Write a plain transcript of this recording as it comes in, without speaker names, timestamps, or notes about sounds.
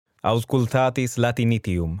Auscultatis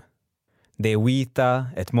Latinitium, de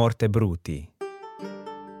vita et morte bruti.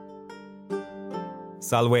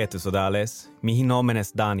 Salvetus odales, mihi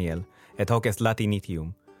nomenes Daniel, et hoc est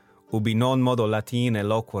Latinitium, ubi non modo Latine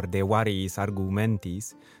loquor de variis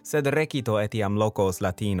argumentis, sed recito etiam locos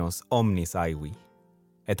Latinos omnis aevi.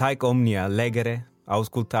 Et haec omnia legere,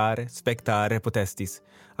 auscultare, spectare potestis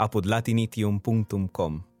apud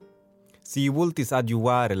latinitium.com. Si vultis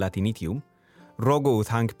adjuvare Latinitium, rogo ut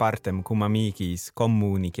hanc partem cum amicis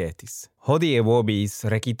communicetis. Hodie vobis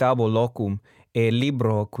recitabo locum e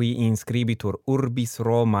libro qui inscribitur urbis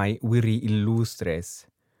Romae viri illustres,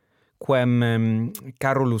 quem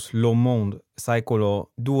Carolus Lomond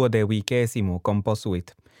saeculo 12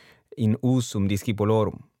 composuit in usum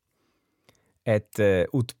discipulorum, et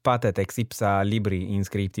ut patet ex ipsa libri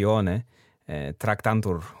inscriptione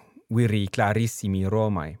tractantur viri clarissimi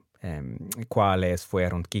Romae, quales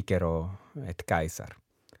fuerunt Cicero et Caesar.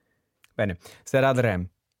 Bene, sed ad rem,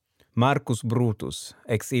 Marcus Brutus,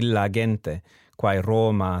 ex illa gente, quae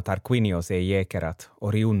Roma Tarquinios eiecerat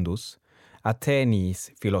oriundus,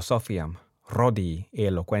 Athenis philosophiam, rodi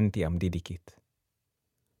eloquentiam didicit.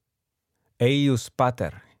 Eius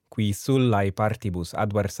pater, qui sullae partibus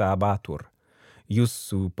adversabatur,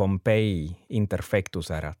 iussu Pompei interfectus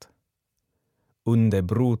erat. Unde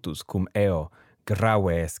Brutus cum eo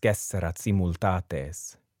grave scesserat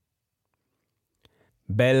simultates.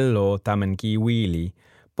 Bello tamen civili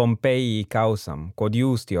Pompei causam, quod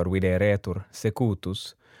iustior videretur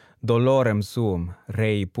secutus, dolorem suum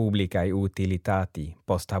rei publicae utilitati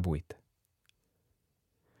postabuit.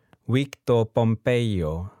 Victo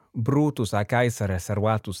Pompeio Brutus a Caesare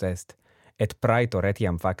servatus est, et praetor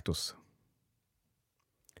etiam factus.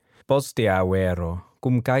 Postea vero,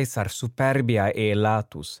 cum Caesar superbia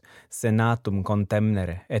elatus senatum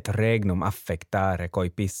contemnere et regnum affectare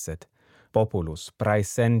coipisset, populus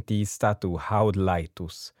praesenti statu haud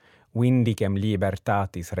laetus, vindicem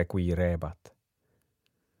libertatis requirebat.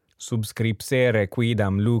 Subscripsere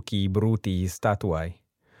quidam luci brutii statuae,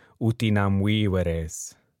 utinam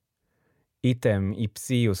viveres. Item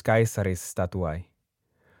ipsius Caesaris statuae.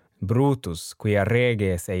 Brutus, quia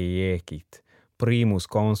reges eiecit, primus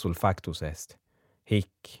consul factus est.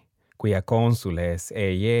 Hic, quia consules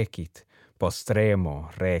eiecit, postremo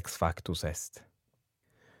rex factus est.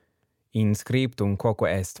 Inscriptum quoque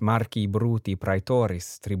est Marci Bruti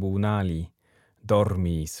praetoris tribunali,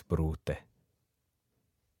 dormis brute.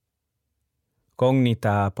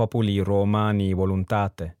 Cognita populi Romani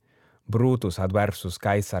voluntate, Brutus adversus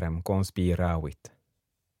Caesarem conspiravit.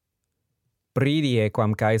 Pridie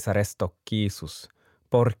quam Caesar est occisus,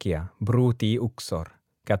 Porcia, Bruti uxor,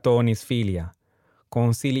 Catonis filia,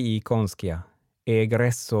 consilii conscia,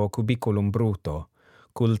 egresso cubiculum Bruto,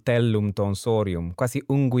 cultellum tonsorium, quasi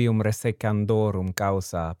unguium resecandorum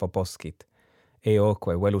causa poposcit,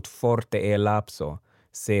 eoque velut forte e lapso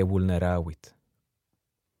se vulneravit.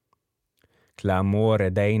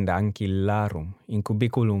 Clamore deinda ancillarum in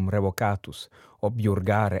cubiculum revocatus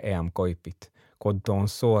objurgare eam coipit, quod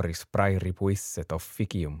tonsoris praeri puisset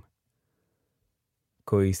officium.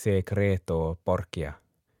 Cui secreto Porcia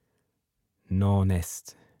non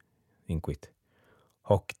est, inquit,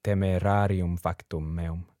 hoc temerarium factum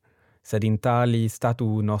meum, sed in tali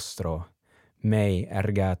statu nostro mei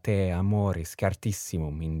erga te amoris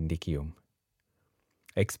certissimum indicium.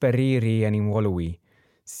 Experiri enim volui,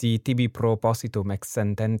 si tibi propositum ex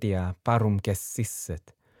sententia parum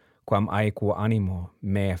cessisset, quam aequo animo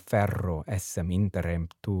me ferro essem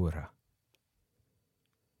interemptura.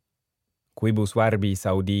 Quibus verbis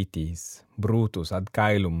auditis, Brutus ad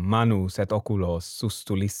caelum manus et oculos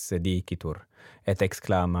sustulisse dicitur, et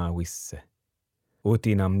exclama visse.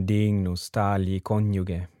 Utinam dignus tali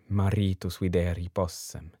coniuge maritus videri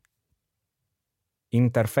possem.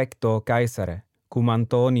 Interfecto Caesare, cum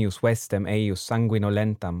Antonius vestem eius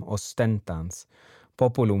sanguinolentam ostentans,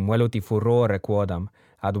 populum veluti furore quodam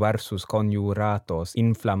adversus conjuratos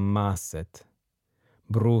inflammasset.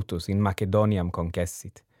 Brutus in Macedoniam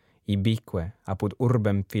concessit, ibique apud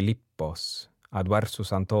urbem Philippos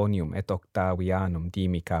adversus Antonium et Octavianum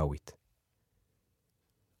dimicavit.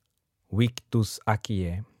 Victus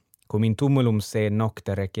acie, cum in tumulum se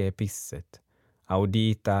nocte recepisset,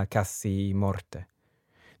 audita cassi morte,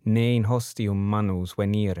 ne in hostium manus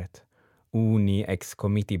veniret, uni ex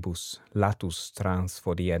comitibus latus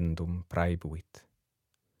transfodiendum praebuit.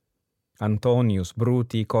 Antonius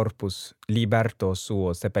Bruti corpus liberto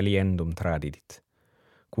suo sepeliendum tradidit,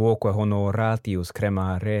 quoque honoratius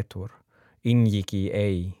cremaretur, injici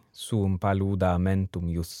ei suum paludamentum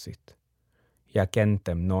iussit.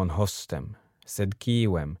 Iacentem non hostem, sed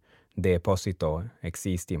civem deposito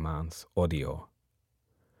existimans odio.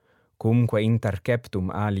 cumque interceptum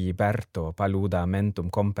ali liberto paluda mentum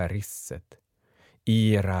comperisset.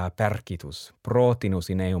 Ira percitus, protinus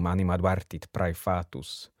in eum anima duertit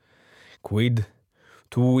praefatus. Quid,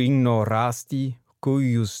 tu ignorasti,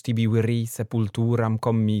 cuius tibi viri sepulturam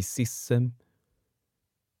commississem?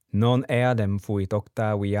 Non eadem fuit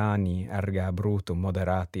octaviani erga brutum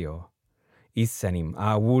moderatio. Issenim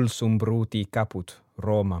a vulsum bruti caput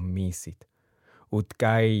Romam misit, ut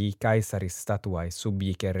Caesaris statuae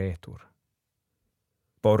subjiceretur.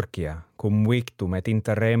 Porcia, cum victum et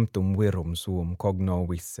interremptum virum suum cogno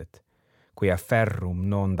visset, quia ferrum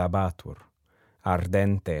non dabatur,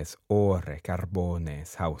 ardentes ore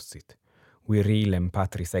carbones hausit, virilem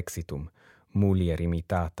patris exitum, mulier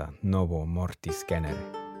imitata novo mortis genere.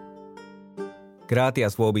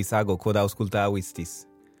 Gratias vobis ago quod auscultavistis.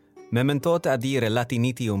 Mementote adire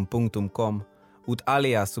latinitium.com ut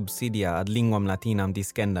alia subsidia ad linguam latinam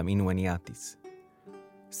discendam inveniatis.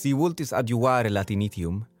 Si vultis adjuvare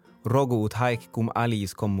latinitium, rogo ut haec cum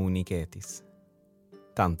aliis communicetis.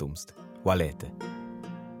 Tantumst, valete.